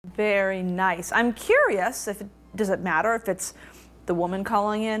Very nice. I'm curious if does it matter if it's the woman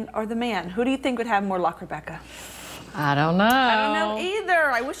calling in or the man? Who do you think would have more luck, Rebecca? I don't know. I don't know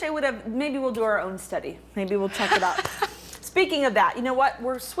either. I wish I would have. Maybe we'll do our own study. Maybe we'll check it out. Speaking of that, you know what?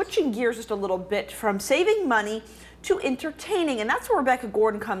 We're switching gears just a little bit from saving money to entertaining, and that's where Rebecca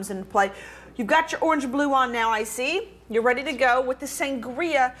Gordon comes into play. You've got your orange and blue on now, I see. You're ready to go with the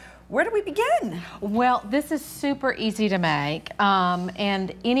sangria. Where do we begin? Well, this is super easy to make,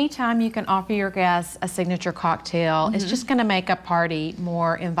 and anytime you can offer your guests a signature cocktail, it's just going to make a party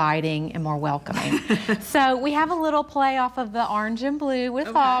more inviting and more welcoming. So we have a little play off of the orange and blue with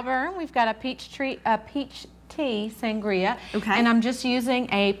Auburn. We've got a peach tea sangria, and I'm just using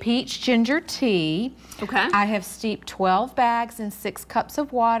a peach ginger tea. I have steeped 12 bags in 6 cups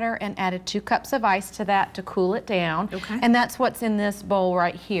of water and added 2 cups of ice to that to cool it down. And that's what's in this bowl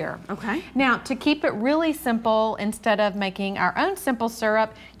right here. Now, to keep it really simple, instead of making our own simple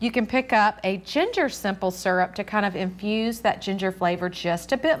syrup, you can pick up a ginger simple syrup to kind of infuse that ginger flavor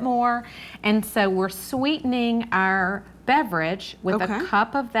just a bit more. And so we're sweetening our beverage with a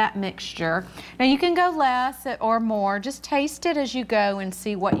cup of that mixture. Now you can go less or more, just taste it as you go and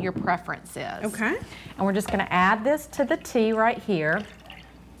see what your preference is. And we're just going to add this to the tea right here.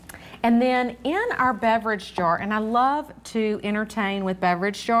 And then in our beverage jar, and I love to entertain with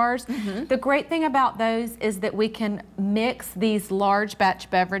beverage jars, the great thing about those is that we can mix these large batch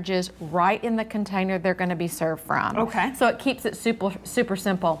beverages right in the container they're going to be served from. So it keeps it super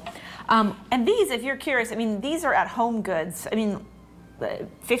simple. And these, if you're curious, I mean, these are at Home Goods. I mean,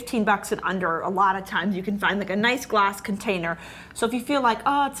 15 bucks and under. A lot of times you can find like a nice glass container. So if you feel like,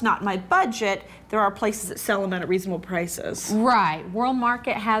 oh, it's not my budget, there are places that sell them at reasonable prices. Right. World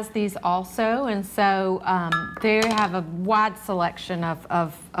Market has these also, and so they have a wide selection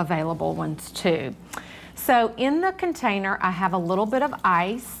of available ones too. So in the container, I have a little bit of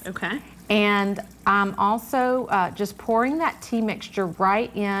ice. And I'm also just pouring that tea mixture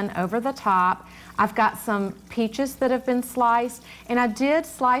right in over the top. I've got some peaches that have been sliced, and I did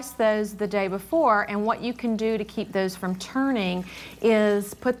slice those the day before, and what you can do to keep those from turning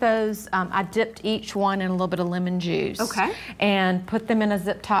is put those, I dipped each one in a little bit of lemon juice. And put them in a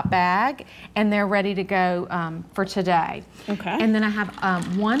zip top bag, and they're ready to go for today. And then I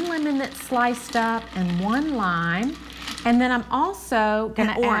have 1 lemon that's sliced up and 1 lime, and then I'm also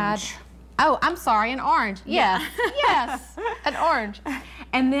gonna add, oh, I'm sorry, an orange. Yes, yes, an orange.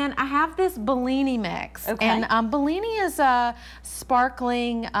 And then I have this Bellini mix. And Bellini is a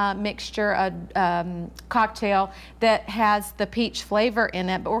sparkling mixture, a cocktail that has the peach flavor in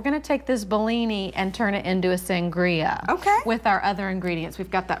it. But we're going to take this Bellini and turn it into a sangria with our other ingredients. We've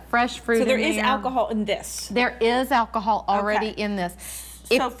got that fresh fruit in there. So there is alcohol in this? There is alcohol already in this.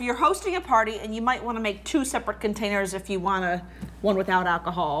 So if you're hosting a party, and you might want to make 2 separate containers if you want one without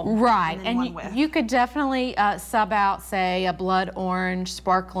alcohol. And you could definitely sub out, say, a blood orange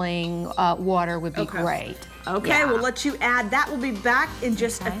sparkling water would be great. We'll let you add. That will be back in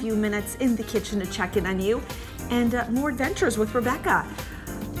just a few minutes in the kitchen to check in on you. And more adventures with Rebecca.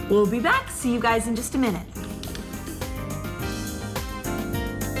 We'll be back. See you guys in just a minute.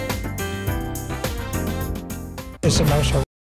 It's emotional.